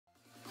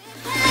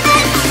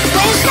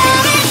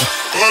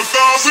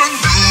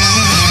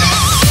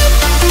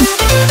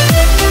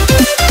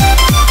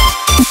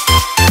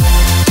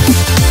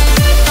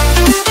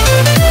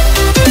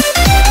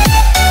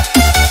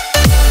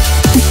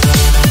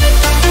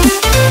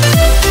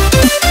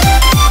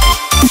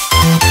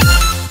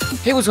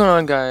What's going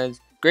on,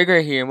 guys? Greg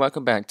right here, and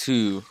welcome back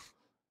to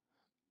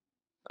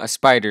a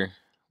spider.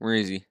 Where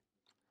is he?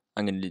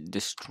 I'm gonna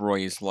destroy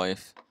his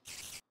life.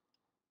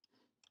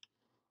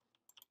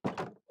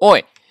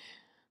 Oi!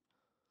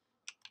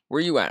 Where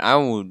you at? I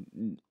will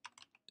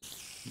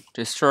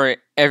destroy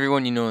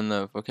everyone you know and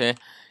love. Okay?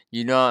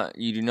 You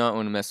do not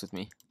want to mess with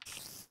me.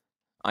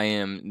 I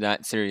am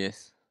that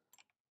serious.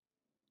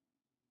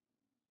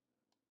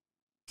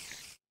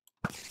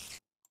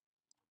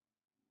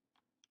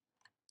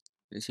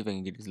 Let's see if I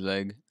can get his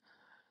leg.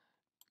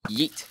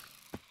 Yeet!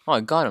 Oh,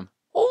 I got him.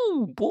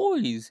 Oh,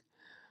 boys!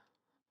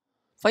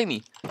 Fight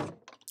me.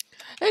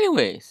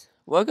 Anyways,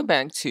 welcome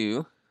back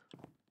to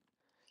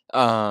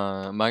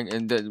the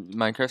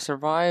Minecraft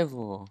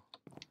Survival,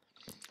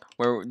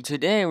 where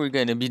today we're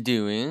gonna be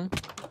doing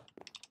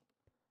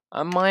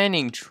a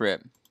mining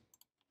trip.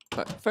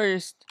 But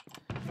first,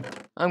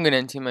 I'm gonna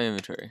empty my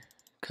inventory,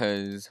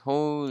 cause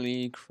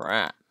holy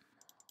crap,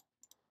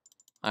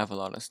 I have a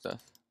lot of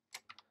stuff.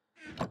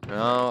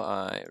 Now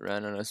I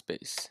ran out of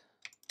space.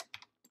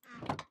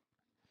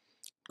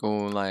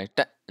 Go like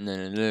that, and then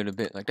a little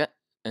bit like that,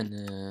 and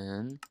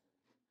then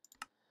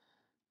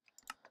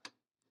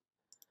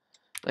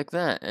like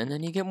that, and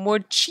then you get more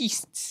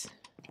chests.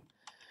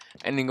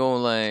 And then go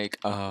like,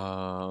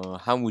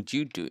 how would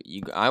you do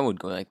it? I would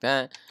go like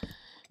that,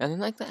 and then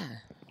like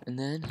that, and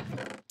then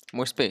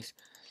more space.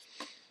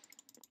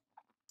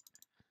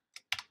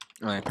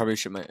 I probably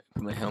should put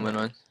my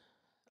helmet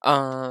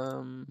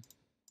on.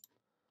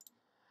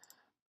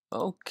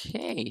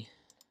 Okay.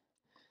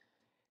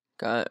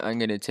 I'm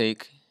gonna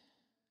take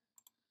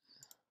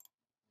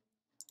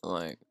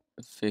like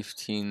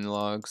 15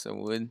 logs of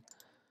wood.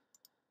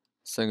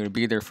 So I'm gonna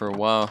be there for a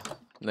while,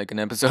 like an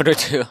episode or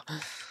two.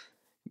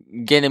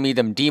 Getting me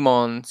them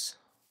demons.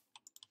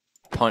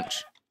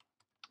 Punch.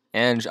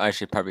 And I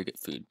should probably get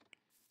food.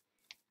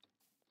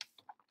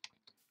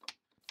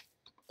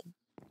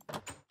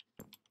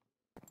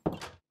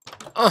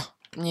 Oh,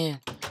 yeah.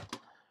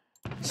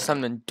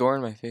 Something door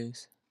in my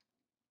face.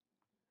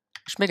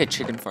 I should make a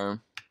chicken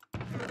farm.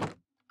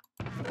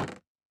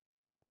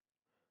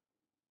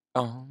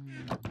 I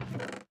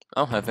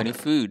don't have any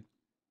food.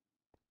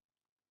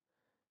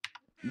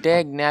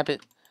 Dag nabbit.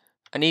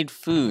 I need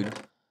food.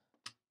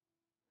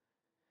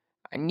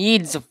 I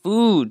need some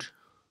food.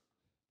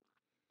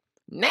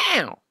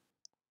 Now!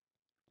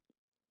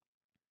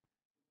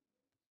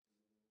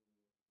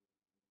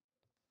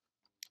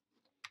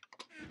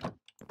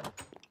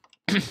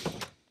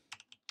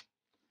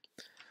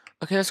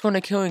 Okay, let's go on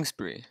a killing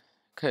spree.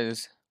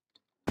 Because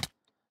I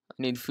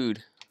need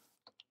food.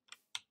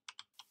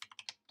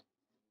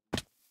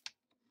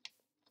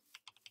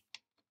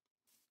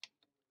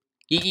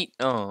 Eat.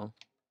 Oh.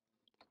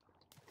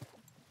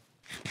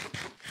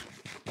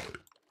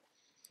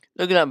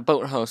 Look at that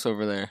boathouse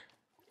over there.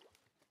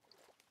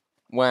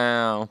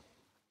 Wow.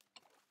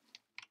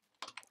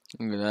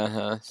 Look at that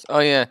house. Oh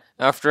yeah,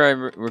 after I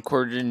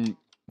recorded and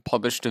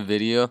published a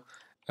video,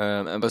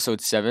 episode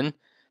 7,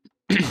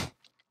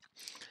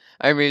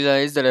 I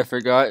realized that I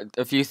forgot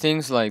a few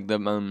things like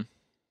the,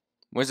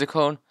 what's it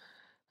called?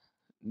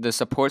 The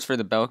supports for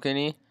the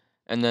balcony,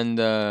 and then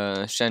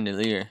the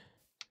chandelier.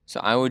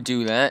 So I would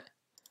do that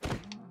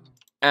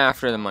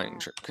after the mining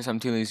trip, because I'm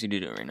too lazy to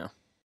do it right now.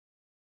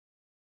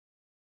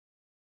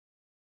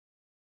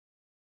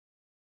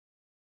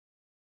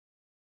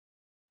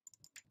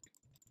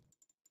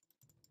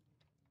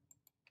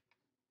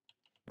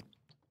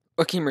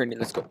 Okay, Merindy,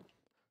 let's go.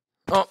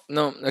 Oh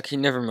no, okay,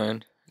 never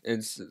mind.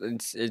 It's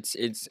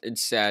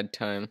sad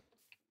time.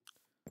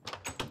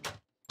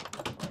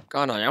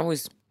 God, I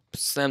always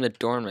slam the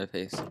door in my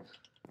face.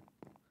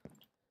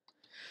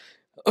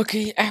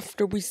 Okay,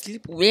 after we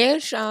sleep, we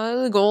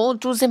shall go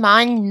to the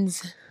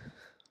mines.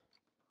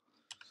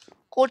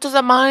 Go to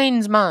the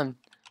mines, man.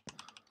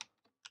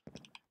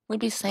 We'll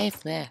be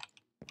safe there.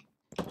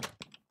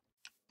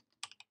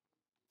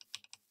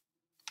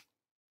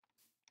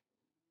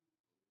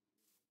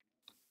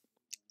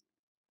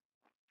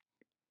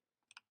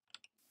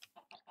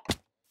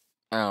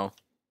 Ow.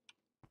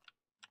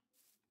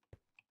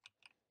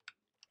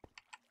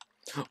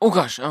 Oh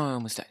gosh, oh, I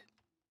almost died.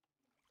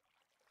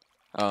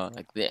 Oh,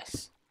 like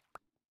this.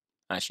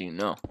 Actually,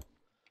 no.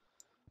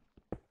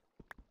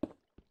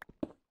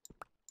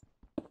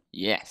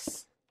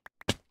 Yes.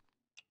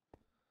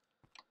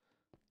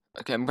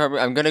 Okay, I'm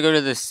gonna go to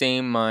the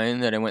same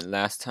mine that I went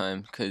last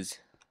time, because it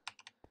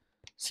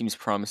seems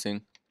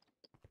promising.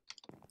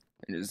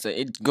 And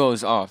it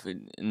goes off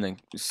in like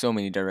so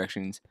many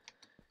directions.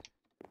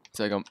 It's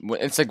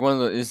like one of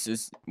those.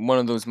 It's one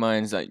of those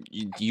mines that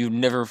you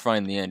never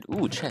find the end.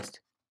 Ooh,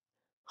 chest.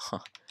 Huh.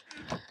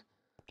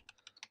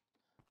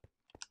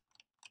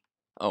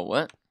 Oh,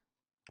 what?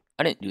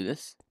 I didn't do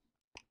this.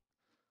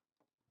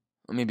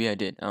 Or maybe I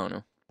did. I don't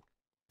know.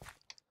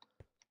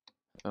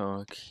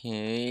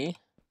 Okay.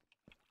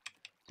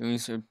 We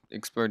should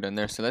explore down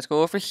there. So let's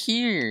go over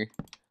here.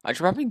 I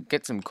should probably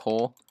get some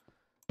coal,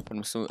 but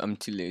I'm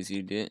too lazy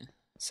to do it.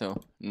 So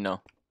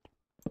no.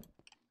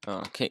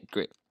 Okay,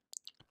 great.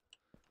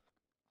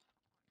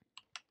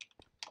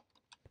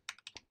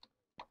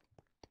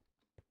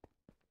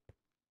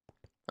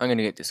 I'm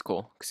gonna get this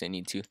coal because I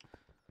need to.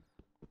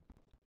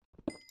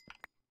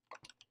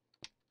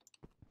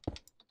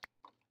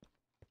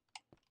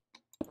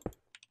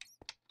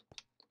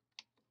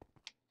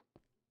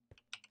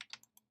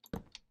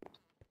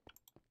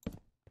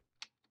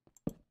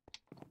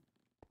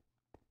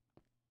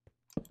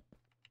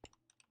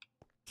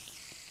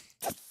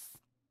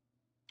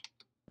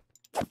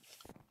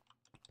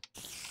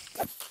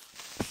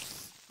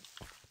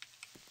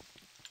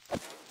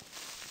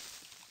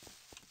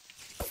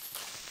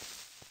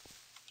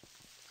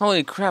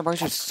 Holy crap, why are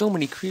there so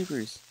many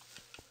creepers?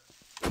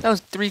 That was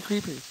 3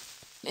 creepers.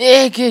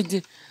 Yeah,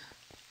 good.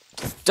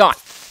 Dot.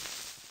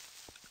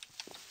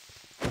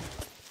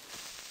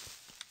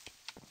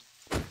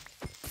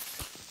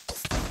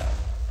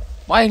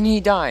 Why didn't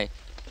he die?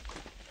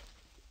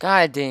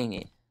 God dang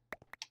it.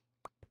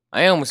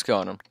 I almost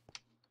got him.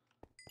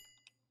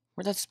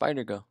 Where'd that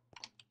spider go?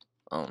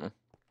 I don't know.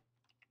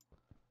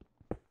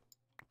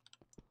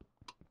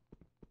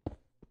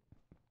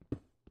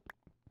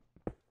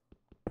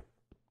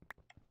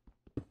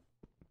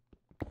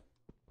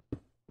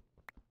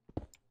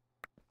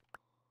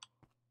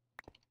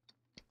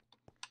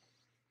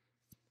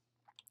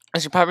 I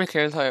should probably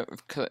clarify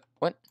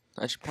what?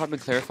 I should probably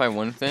clarify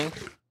one thing.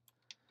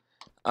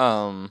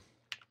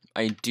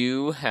 I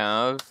do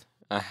have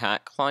a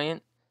hack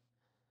client,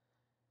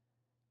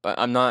 but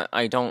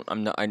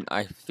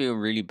I feel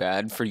really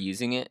bad for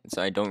using it,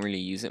 so I don't really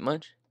use it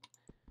much.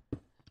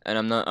 And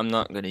I'm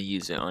not gonna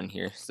use it on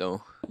here,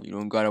 so you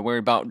don't gotta worry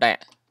about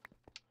that.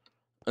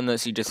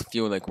 Unless you just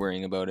feel like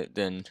worrying about it,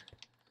 then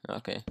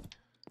okay.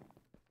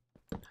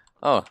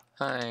 Oh,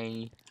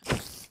 hi.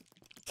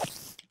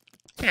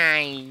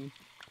 Hi.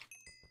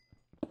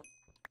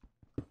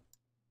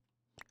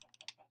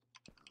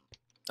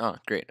 Oh,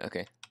 great,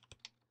 okay.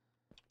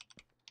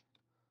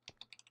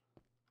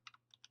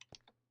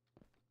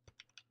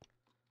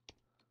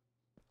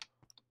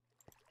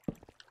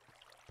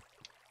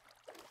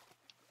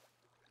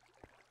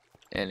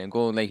 And then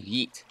go like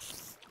yeet.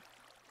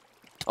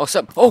 Oh,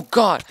 sup? Oh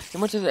god! It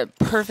went to that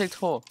perfect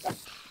hole.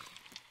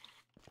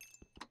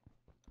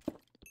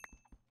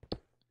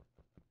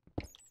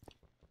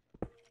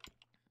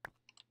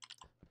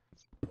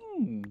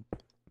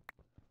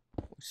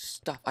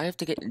 Stuff. I have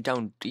to get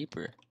down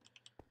deeper.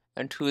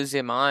 Into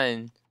the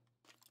mine.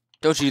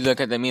 Don't you look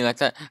at me like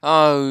that.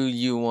 Oh,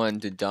 you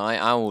want to die?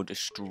 I will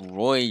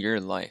destroy your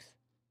life.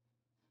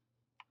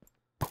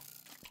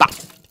 Bah!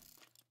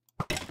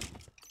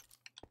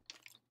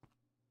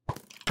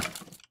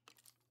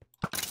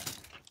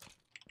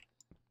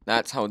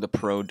 That's how the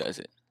pro does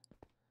it.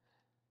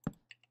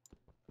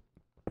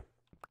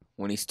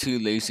 When he's too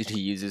lazy to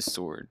use his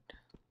sword.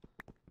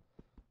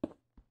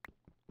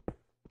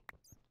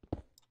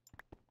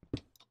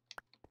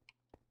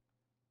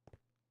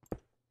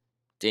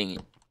 Dang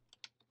it.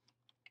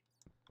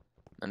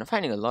 And I'm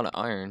finding a lot of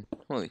iron.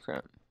 Holy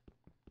crap.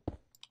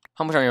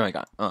 How much iron I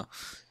got? Oh.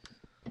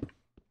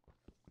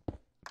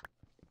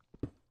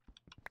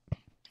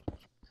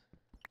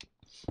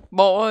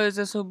 Boys,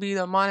 this will be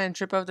the mining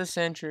trip of the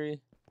century.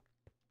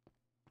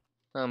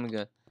 Oh my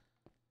god.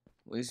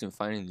 At least I'm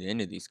finding the end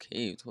of these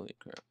caves. Holy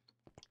crap.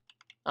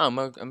 Oh,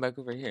 I'm back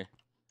over here.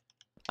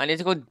 I need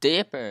to go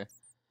deeper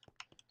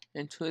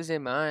into the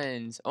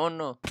mines. Oh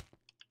no.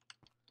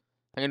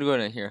 I'm gonna go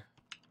down here.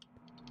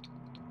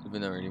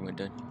 Even though I already went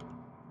down here.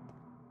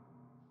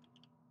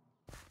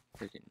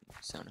 Freaking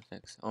sound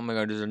effects. Oh my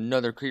god, there's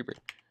another creeper.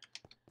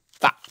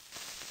 Bah!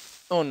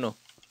 Oh no.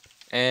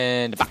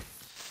 And bah!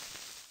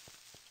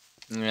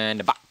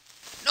 And bah!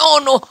 No,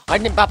 no! I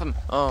didn't bop him.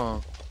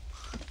 Oh.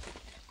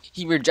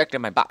 He rejected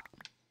my bop.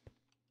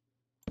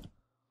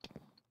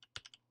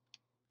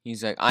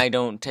 He's like, I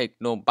don't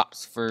take no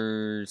bops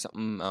for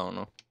something. I don't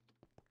know.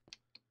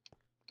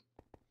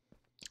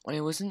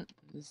 Wait, wasn't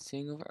this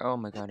thing over? Oh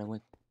my god, I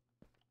went.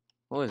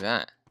 What was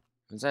that?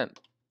 Was that?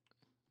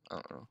 I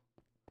don't know.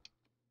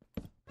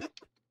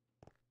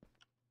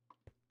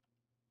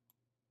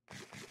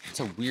 It's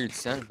a weird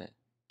sound effect.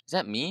 Is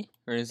that me?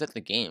 Or is that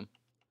the game?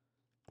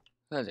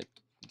 That was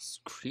it's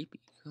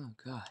creepy. Oh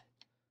god.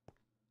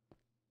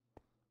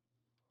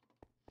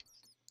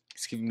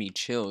 It's giving me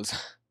chills.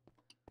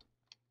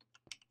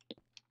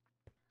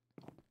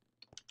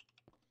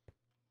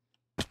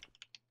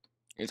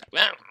 It's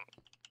like, ah!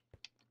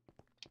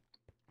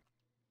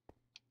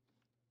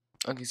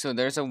 Okay, so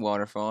there's a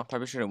waterfall.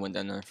 Probably should have went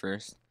down there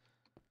first.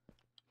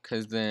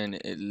 Cause then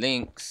it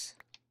links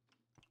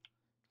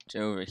to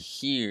over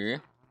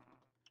here.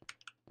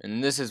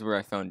 And this is where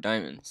I found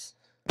diamonds.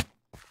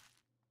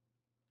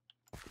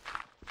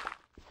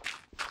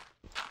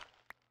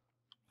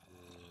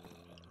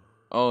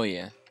 Oh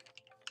yeah.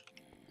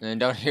 And then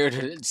down here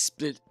it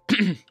split.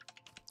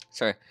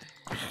 Sorry.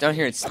 Down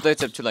here it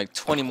splits up to like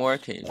 20 more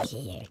caves.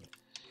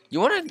 You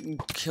wanna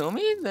kill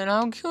me? Then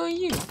I'll kill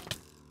you.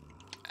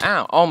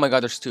 Ow. Oh my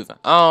god, there's 2 of them.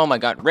 Oh my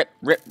god. Rip,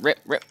 rip, rip,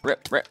 rip,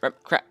 rip, rip,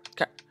 rip. Crap,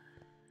 crap.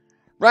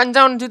 Run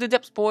down into the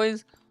depths,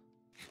 boys.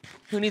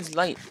 Who needs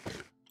light?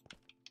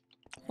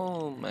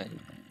 Oh my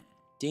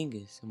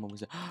dingus. Someone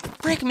was there.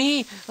 Frick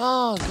me!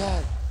 Oh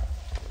god.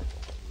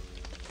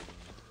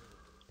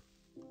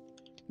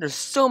 There's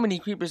so many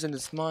creepers in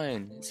this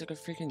mine. It's like a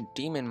freaking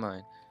demon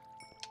mine.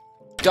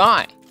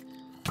 Die!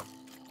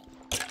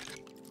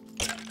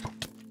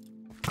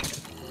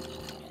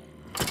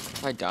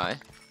 If I die.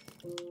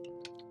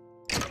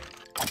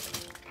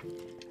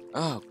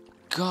 Oh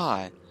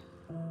god.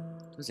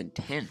 That was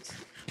intense.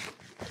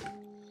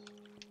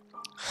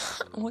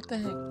 What the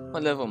heck?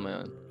 What level am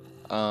I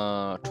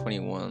on?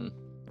 21.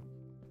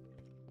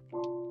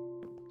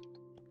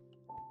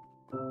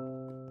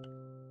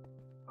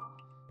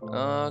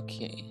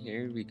 Okay,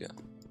 here we go.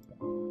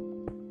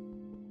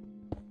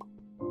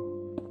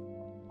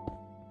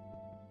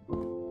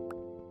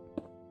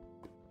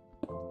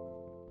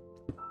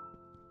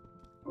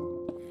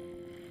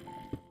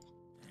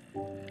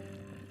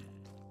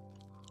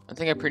 I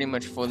think I pretty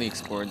much fully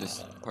explored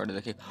this part of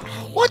the cave.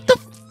 What the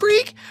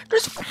freak?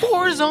 There's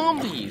 4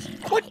 zombies!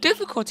 What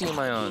difficulty am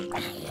I on?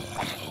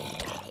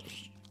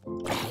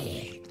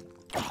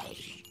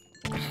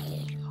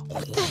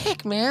 What the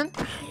heck, man?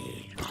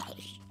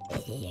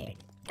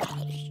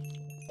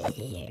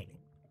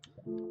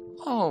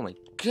 Oh my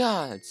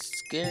god, it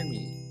scared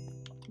me.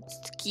 It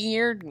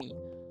scared me.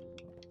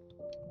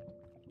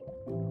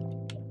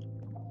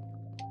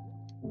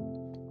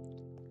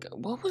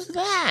 What was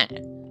that?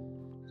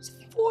 There's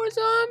 4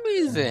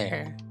 zombies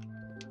there.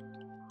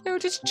 They were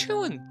just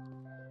chilling.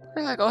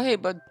 They're like, oh hey,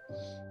 bud.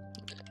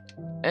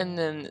 And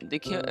then they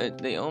kill.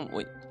 They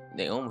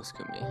almost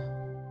killed me.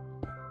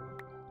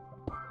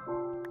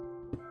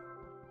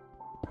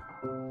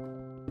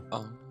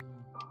 Oh.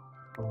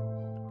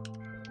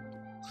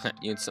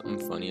 You had something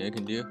funny I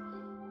can do?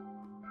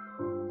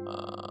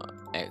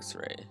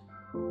 X-ray.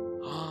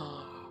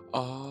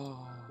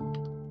 Oh.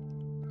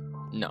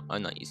 No,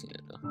 I'm not using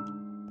it though.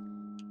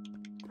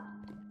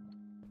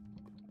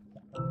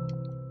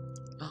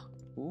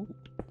 Ooh.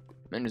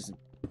 Man, there's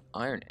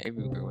iron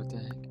everywhere. What the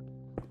heck?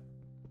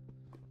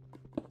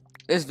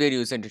 This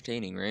video is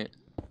entertaining, right?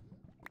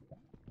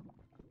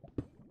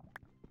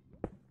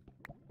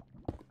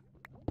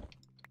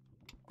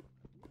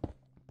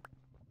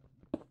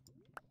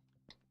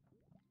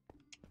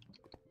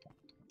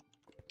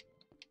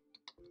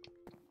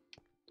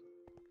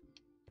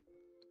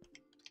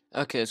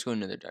 Okay, let's go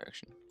another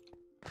direction.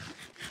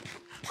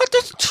 What?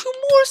 There's 2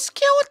 more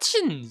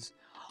skeletons!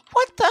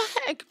 What the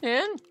heck,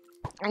 man?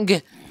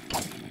 Okay.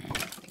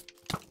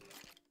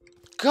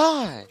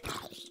 God!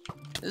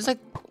 It's like,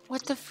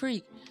 what the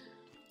freak?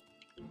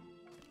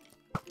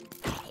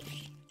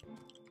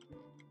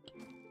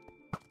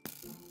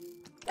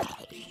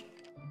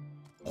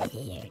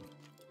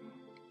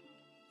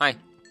 Hi.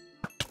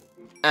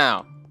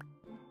 Ow.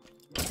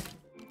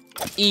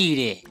 Eat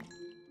it.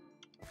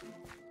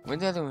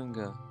 Where'd the other one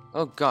go?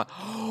 Oh god.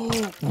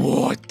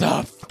 What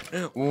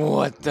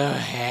the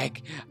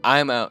heck?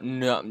 I'm out.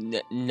 No.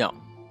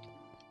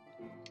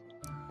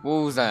 What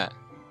was that?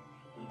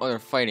 Oh, they're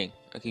fighting.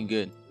 Okay,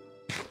 good.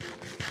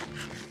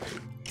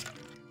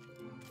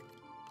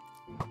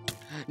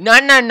 No.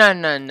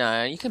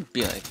 You can't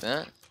be like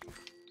that.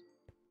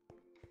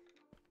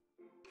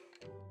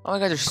 Oh my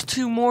god, there's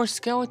 2 more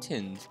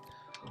skeletons.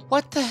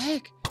 What the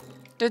heck?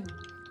 Did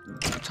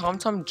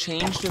TomTom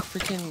change the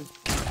freaking...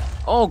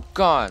 Oh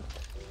god.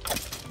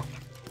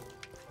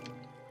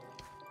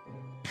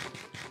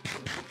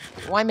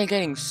 Why am I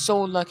getting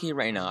so lucky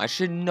right now? I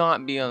should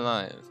not be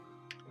alive.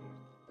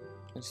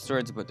 My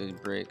sword's about to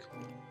break.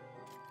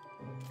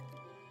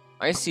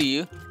 I see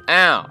you.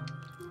 Ow.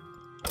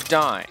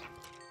 Die.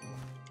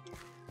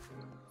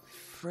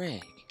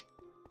 Frick.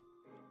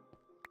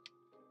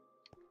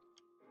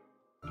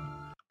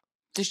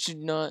 This should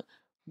not...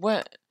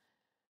 What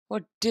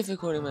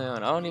difficulty am I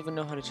on? I don't even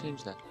know how to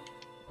change that.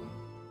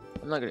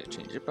 I'm not gonna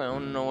change it, but I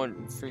don't know what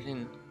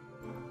freaking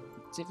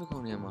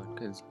difficulty I'm on,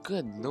 because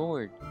good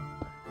lord.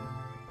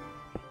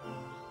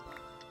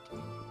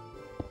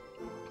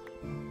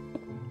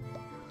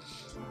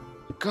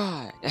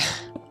 God. I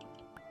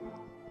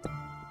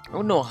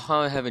don't know how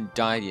I haven't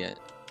died yet.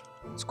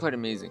 It's quite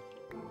amazing.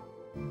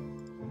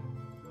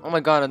 Oh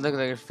my god, I look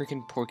like a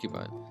freaking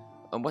porcupine.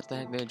 What the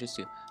heck did I just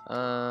do?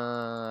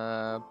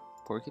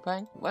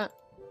 Porcupine? What?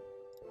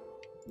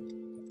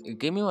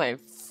 Give me my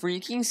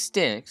freaking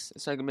sticks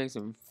so I can make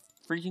some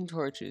freaking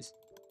torches.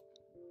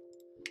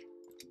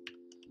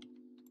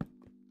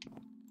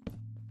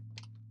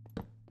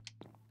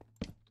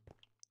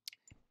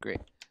 Great.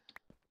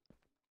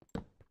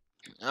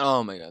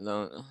 Oh my god,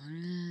 no.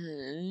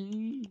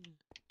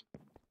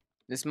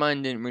 This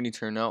mine didn't really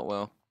turn out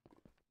well.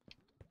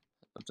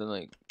 I have to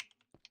like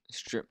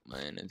strip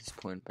mine at this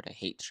point, but I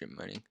hate strip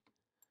mining.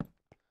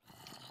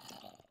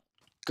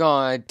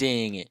 God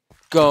dang it.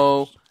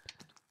 Go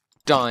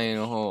die in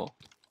a hole.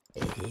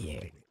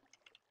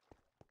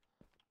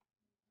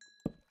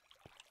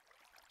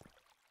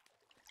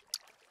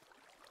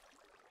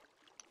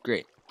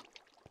 Great.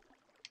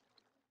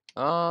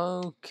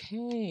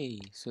 Okay,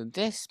 so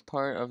this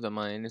part of the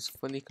mine is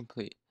fully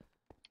complete.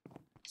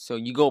 So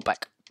you go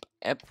back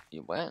up,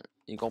 you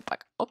go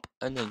back up,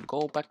 and then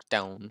go back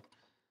down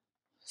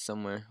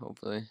somewhere,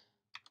 hopefully.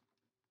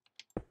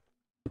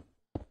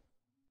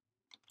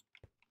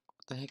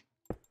 What the heck?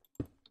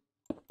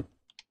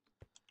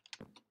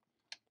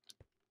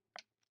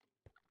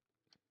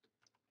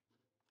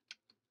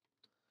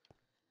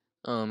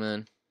 Oh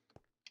man.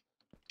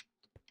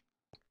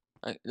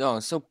 Oh,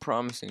 it's so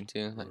promising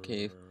too, that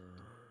cave.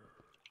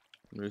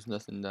 There's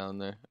nothing down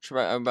there.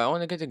 But I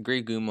want to get the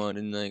Grey Goo mod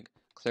and like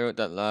clear out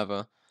that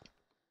lava.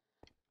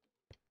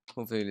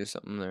 Hopefully there's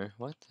something there.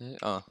 What the heck?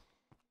 Oh.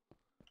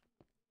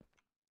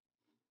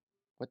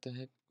 What the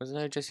heck? Wasn't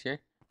I just here?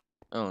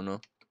 I don't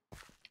know.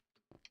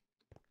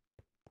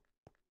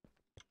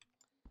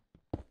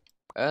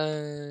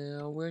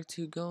 Where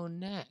to go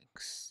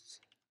next?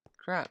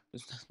 Crap,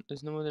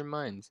 there's no other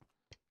mines.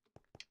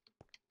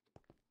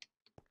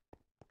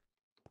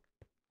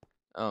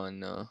 Oh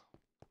no.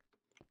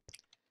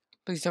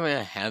 Please tell me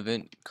I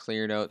haven't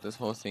cleared out this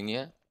whole thing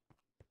yet.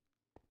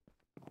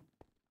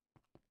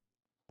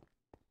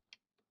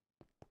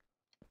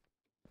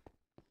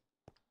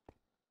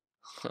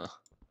 Huh.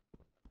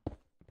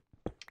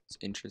 It's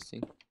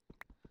interesting.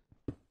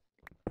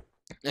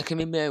 Okay,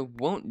 maybe I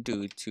won't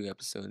do 2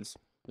 episodes.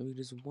 Maybe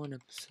just 1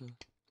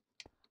 episode.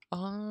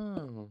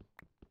 Oh.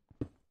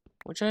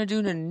 What should I do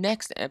in the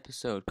next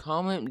episode?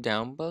 Comment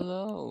down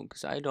below,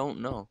 because I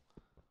don't know.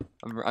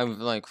 I've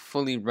like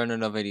fully run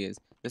out of ideas.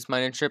 This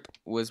mining trip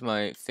was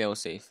my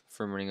failsafe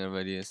for running out of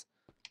ideas.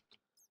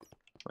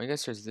 Well, I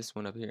guess there's this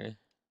one up here.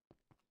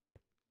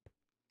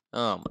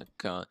 Oh my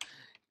god.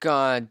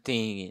 God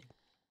dang it.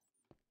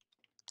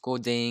 Go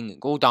dang it.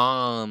 Go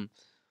damn.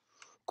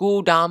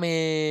 Go damn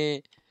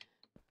it.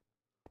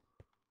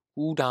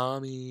 Go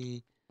damn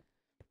it.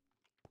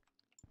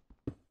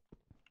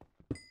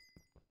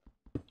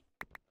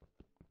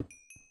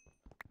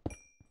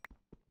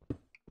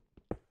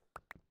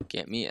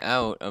 Get me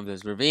out of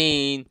this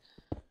ravine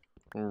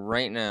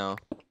right now.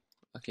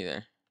 Okay,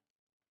 there.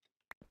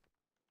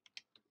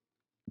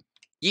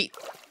 Yeet.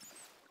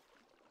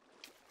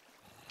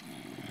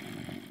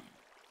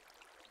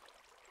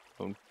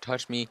 Don't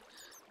touch me.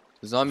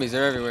 The zombies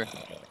are everywhere.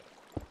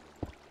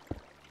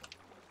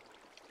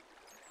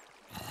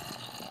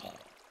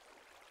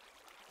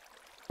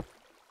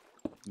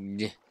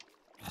 Yeah.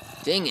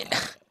 Dang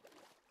it.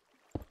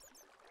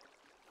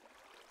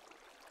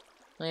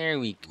 There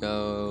we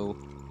go.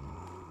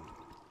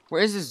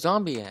 Where is this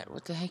zombie at?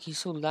 What the heck? He's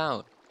so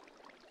loud.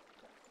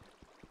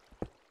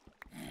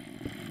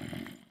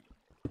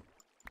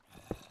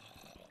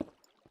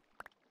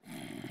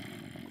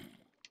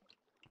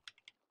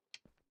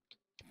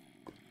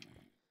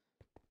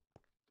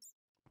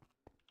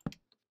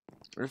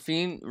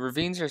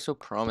 Ravines are so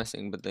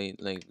promising, but they're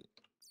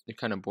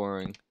kind of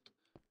boring.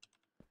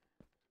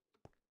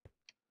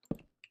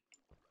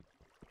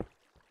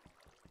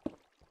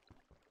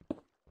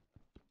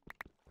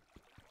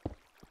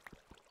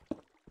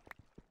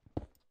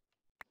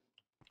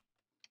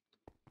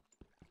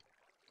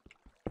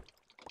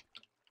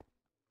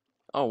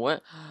 Oh,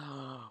 what?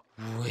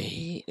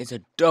 Wait, it's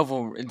a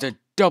double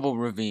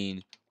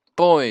ravine.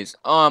 Boys,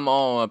 I'm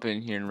all up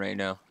in here right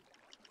now.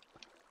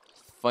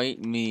 Fight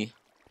me.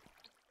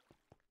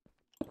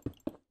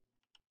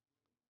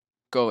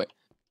 Go it.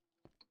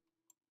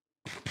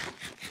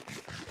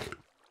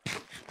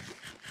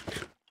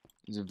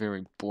 It's a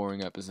very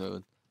boring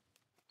episode.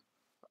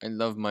 I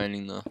love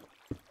mining though.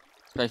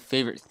 It's my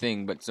favorite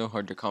thing, but so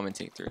hard to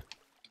commentate through.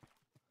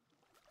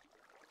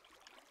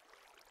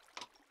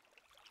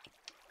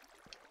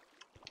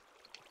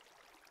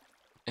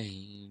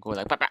 And go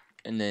like pop,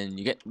 and then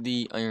you get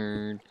the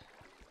iron.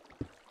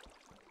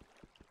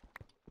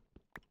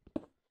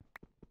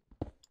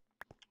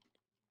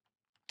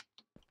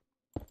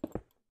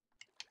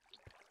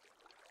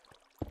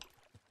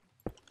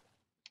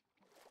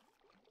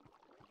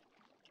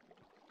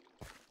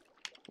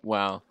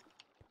 Wow.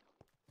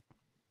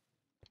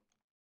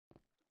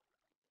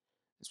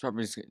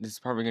 This is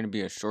probably gonna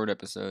be a short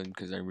episode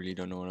because I really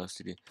don't know what else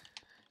to do.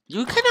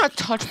 You cannot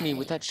touch me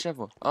with that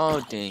shovel.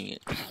 Oh dang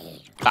it!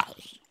 Bop,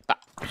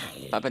 bop,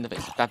 bop in the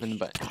face, bop in the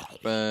butt,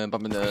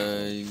 bop in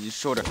the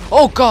shoulder.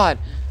 Oh god!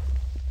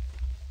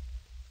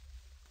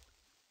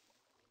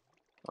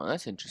 Oh,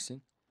 that's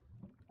interesting.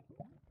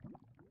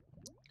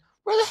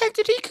 Where the heck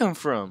did he come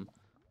from?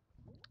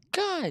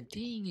 God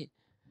dang it!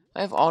 I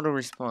have auto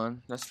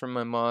respawn. That's from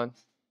my mod.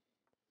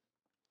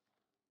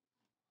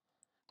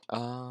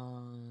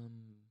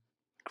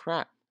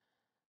 Crap.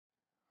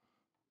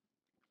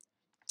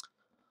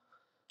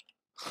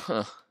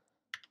 Huh.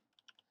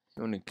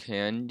 You know what I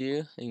can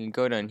do? I can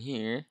go down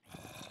here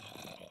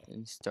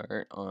and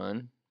start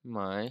on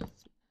my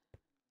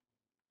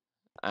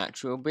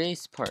actual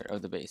base part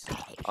of the base.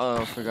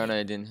 Oh, I forgot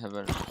I didn't have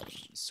a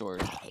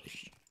sword.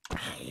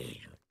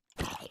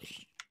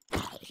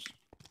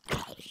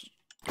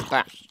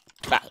 Bah,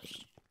 bah,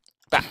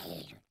 bah, bah,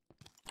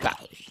 bah,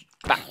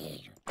 bah,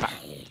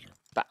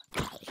 bah.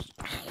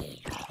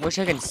 Wish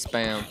I can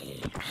spam.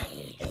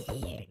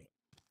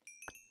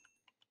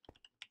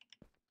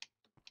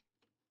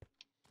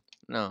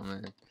 No,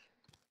 man.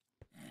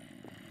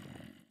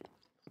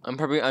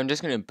 I'm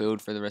just gonna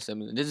build for the rest of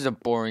it. This is a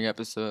boring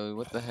episode.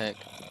 What the heck?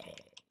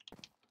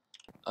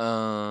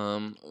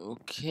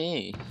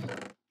 Okay.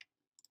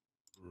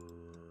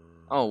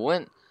 Oh,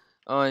 what?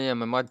 Oh, yeah,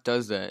 my mod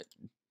does that.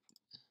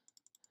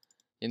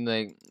 and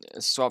like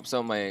swaps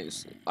out my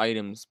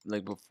items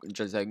like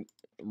just like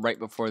right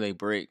before they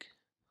break.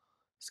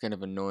 It's kind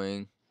of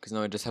annoying because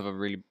now I just have a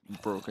really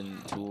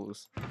broken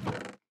tools.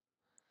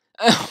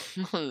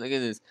 Look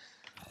at this.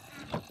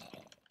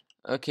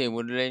 Okay,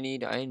 what did I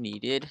need? I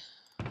needed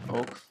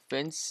oak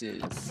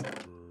fences.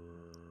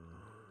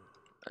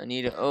 I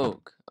need an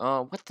oak.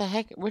 Oh, what the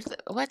heck? Where's the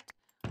what?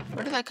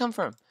 Where did that come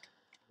from?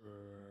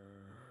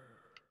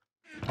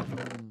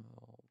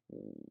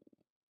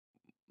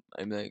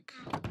 I'm like,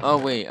 oh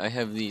wait, I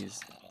have these.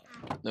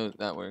 No,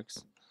 that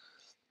works.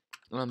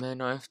 Oh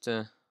man, I have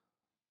to.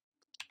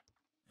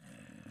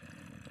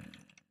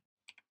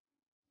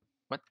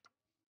 What?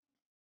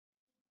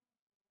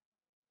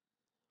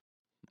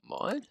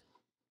 Mod?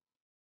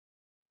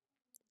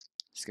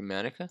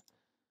 Schematica?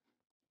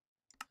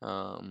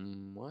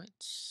 What?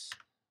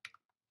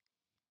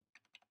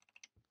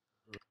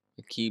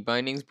 The key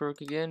bindings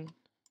broke again?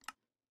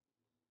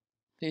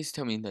 Please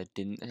tell me that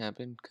didn't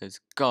happen, cause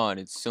God,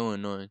 it's so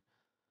annoying.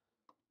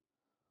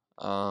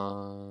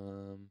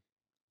 Oh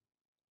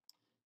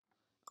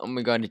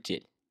my God, it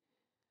did.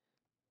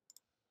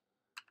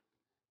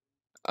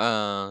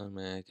 Oh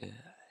my God.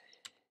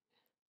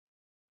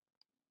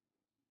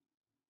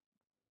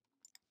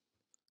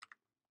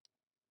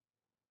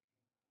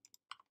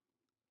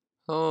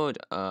 Hold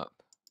up.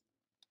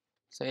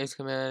 Save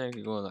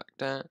schematic, go like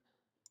that.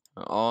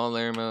 All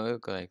layer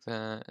mode, go like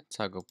that.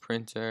 Toggle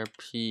printer,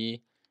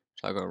 P.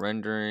 Toggle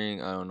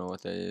rendering, I don't know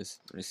what that is.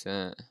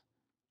 Reset.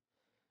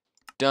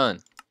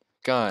 Done.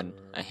 God,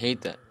 I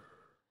hate that.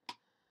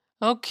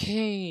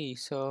 Okay,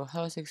 so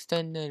house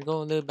extended, go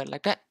a little bit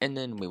like that, and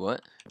then, wait,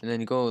 what? And then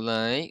you go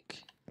like,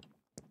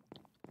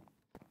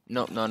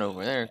 nope, not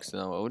over there, because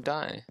now I would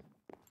die.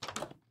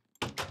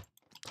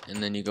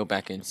 And then you go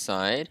back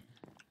inside,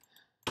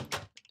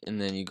 and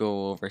then you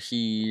go over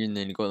here, and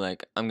then you go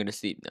like, I'm gonna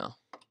sleep now.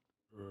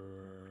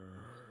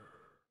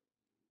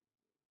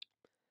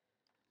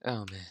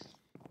 Oh man,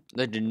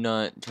 that did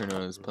not turn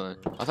out as planned.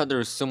 I thought there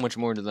was so much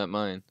more to that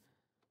mine,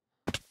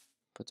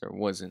 but there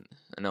wasn't,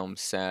 and now I'm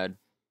sad.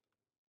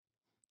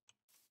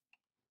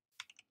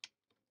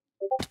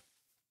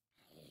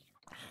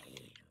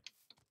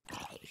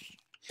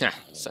 Ha,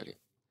 suck it.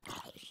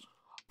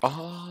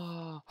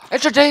 Oh,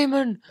 it's a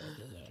demon!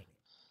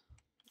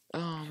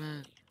 Oh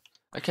man.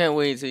 I can't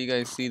wait till you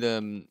guys see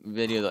the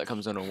video that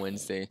comes out on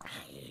Wednesday.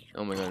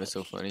 Oh my god, it's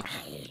so funny.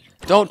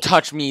 Don't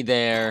touch me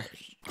there!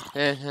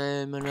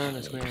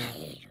 Banana square.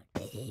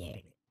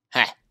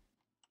 Ha!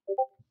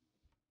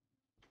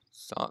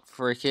 Stop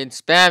freaking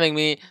spamming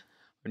me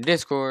on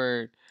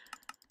Discord.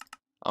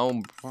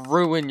 I'll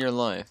ruin your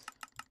life.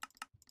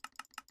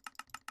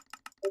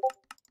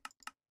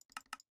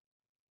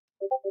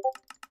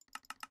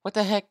 What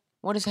the heck?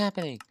 What is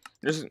happening?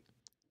 There's...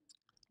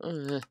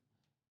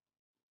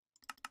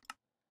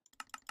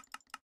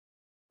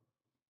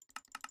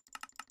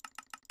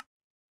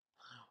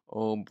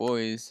 Oh,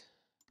 boys.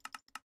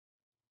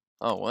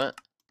 Oh, what?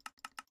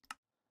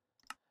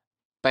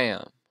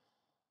 Bam.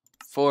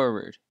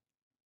 Forward.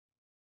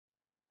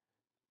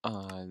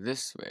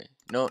 This way.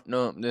 No,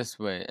 no, this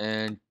way.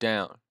 And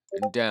down.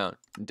 And down.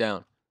 And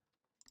down.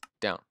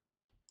 Down.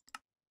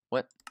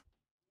 What?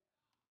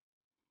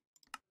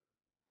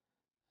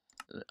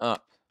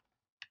 Up.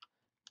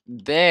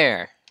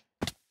 There.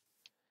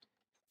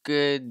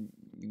 Good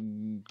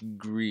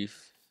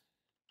grief.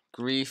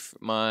 Grief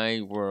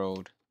my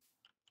world.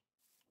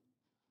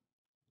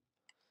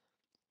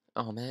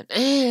 Oh man.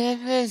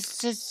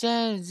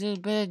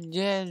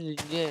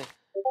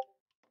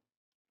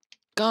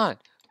 God.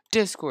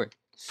 Discord.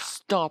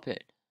 Stop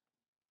it.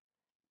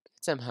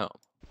 Get some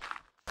help.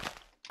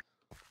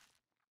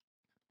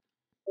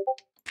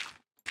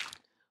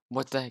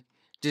 What the heck?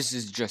 This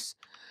is just...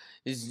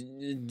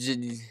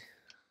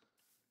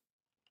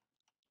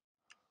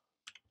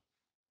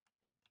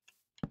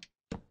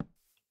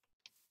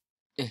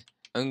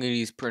 I'm gonna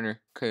use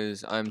printer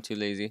because I'm too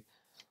lazy.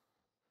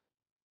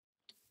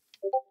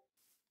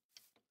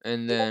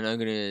 And then I'm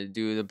gonna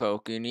do the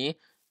balcony.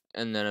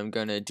 And then I'm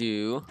gonna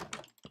do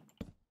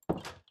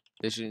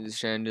the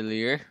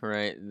chandelier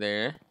right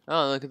there.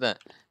 Oh, look at that.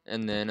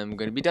 And then I'm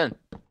gonna be done.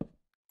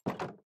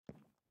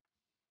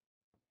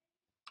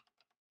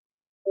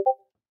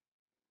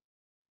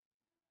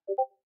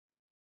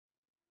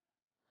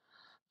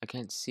 I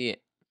can't see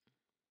it.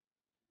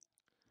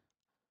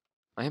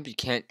 I hope you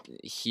can't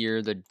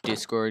hear the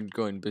Discord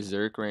going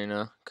berserk right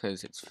now,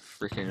 because it's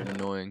freaking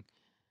annoying.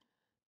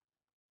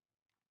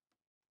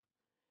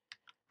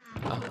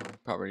 Oh,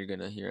 probably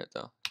gonna hear it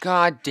though.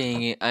 God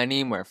dang it, I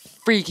need more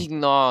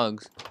freaking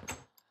logs.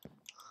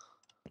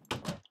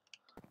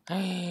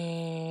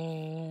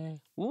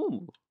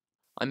 Ooh.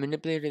 I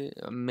manipulated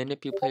the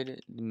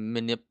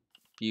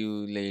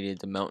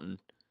mountain.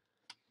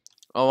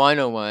 Oh, I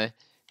know why.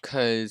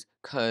 Cause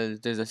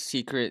there's a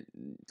secret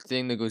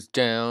thing that goes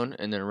down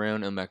and then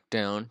around and back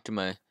down to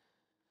my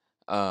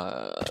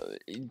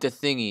the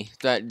thingy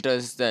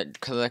that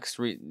collects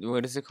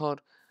what is it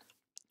called?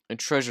 A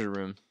treasure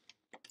room.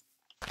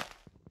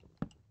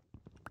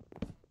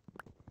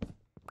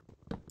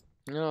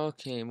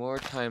 Okay, more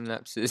time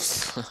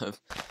lapses of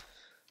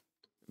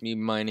me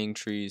mining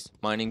trees,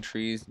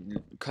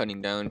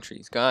 cutting down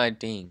trees. God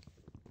dang.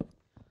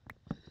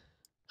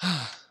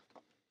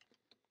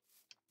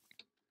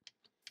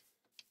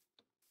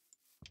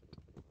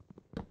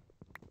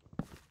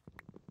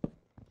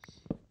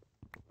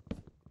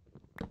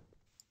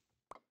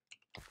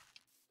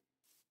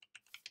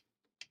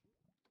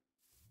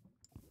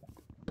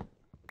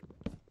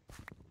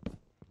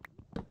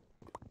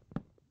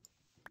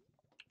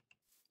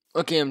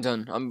 Okay, I'm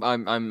done.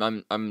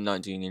 I'm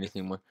not doing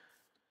anything more.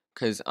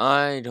 Cause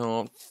I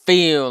don't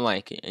feel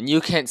like it. And you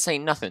can't say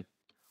nothing.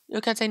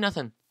 You can't say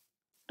nothing.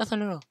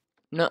 Nothing at all.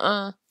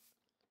 Nuh-uh.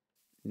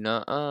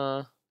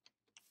 Nuh-uh.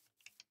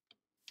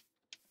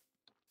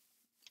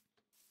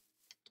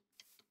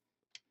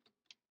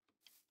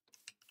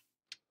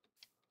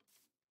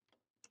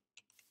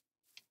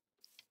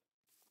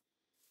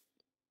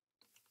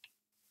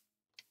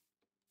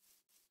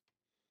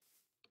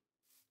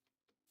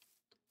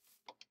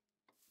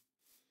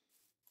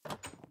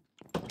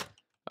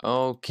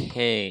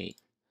 Okay.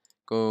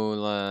 Go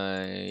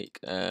like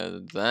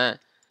that.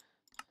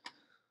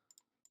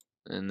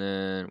 And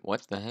then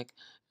what the heck?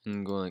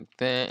 And go like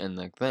that and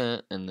like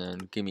that. And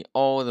then give me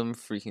all them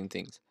freaking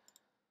things.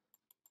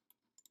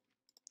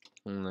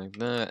 And like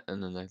that,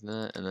 and then like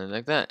that, and then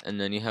like that. And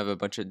then you have a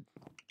bunch of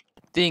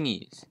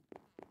thingies.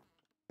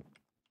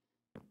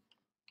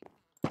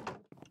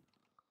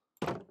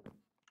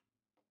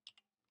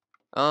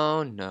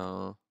 Oh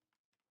no.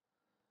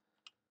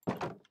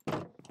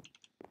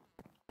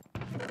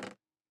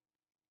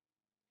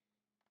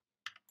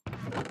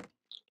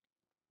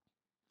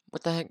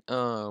 What the heck?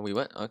 Wait,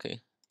 what? Okay.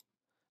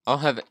 I'll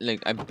have,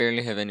 like, I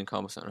barely have any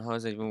cobblestone. How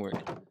does that even work?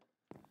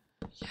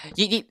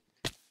 Yeet, yeet.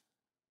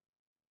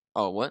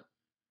 Oh, what?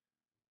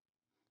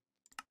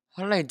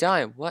 How did I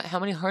die? What? How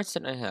many hearts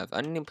did I have?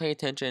 I didn't even pay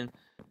attention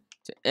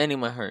to any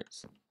of my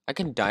hearts. I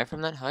can die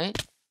from that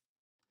height?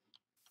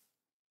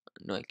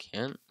 No, I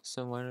can't.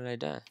 So why did I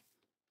die?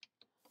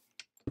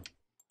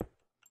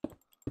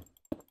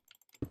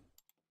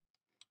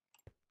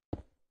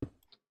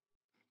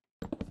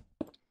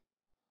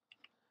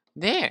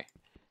 There!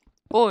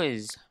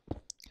 Boys!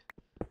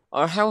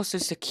 Our house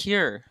is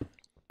secure.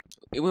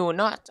 Shall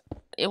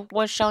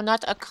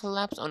not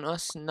collapse on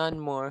us none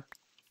more.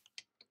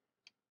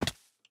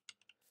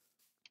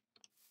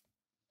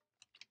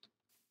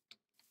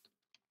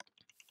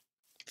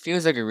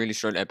 Feels like a really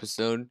short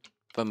episode,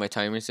 but my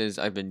timer says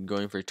I've been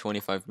going for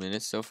 25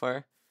 minutes so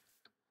far.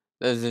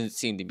 Doesn't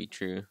seem to be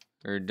true,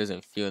 or it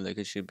doesn't feel like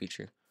it should be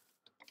true.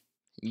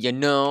 You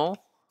know?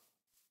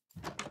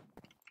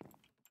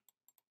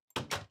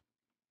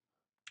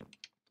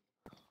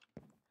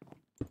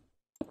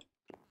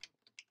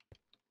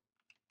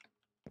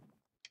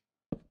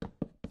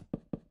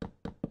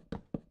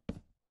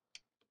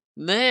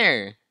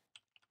 There!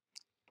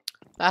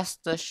 That's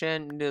the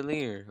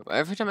chandelier.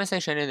 Every time I say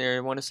chandelier, I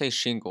want to say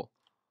shingle.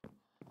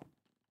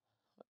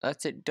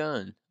 That's it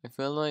done. I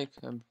feel like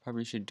I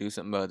probably should do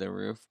something about the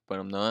roof, but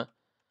I'm not.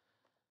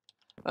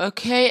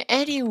 Okay,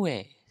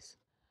 anyways.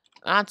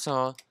 That's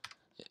all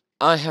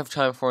I have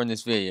time for in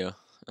this video,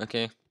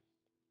 okay?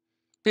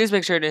 Please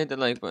make sure to hit the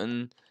like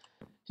button,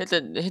 hit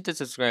the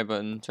subscribe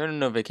button, turn on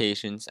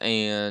notifications,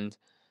 and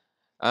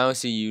I'll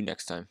see you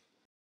next time.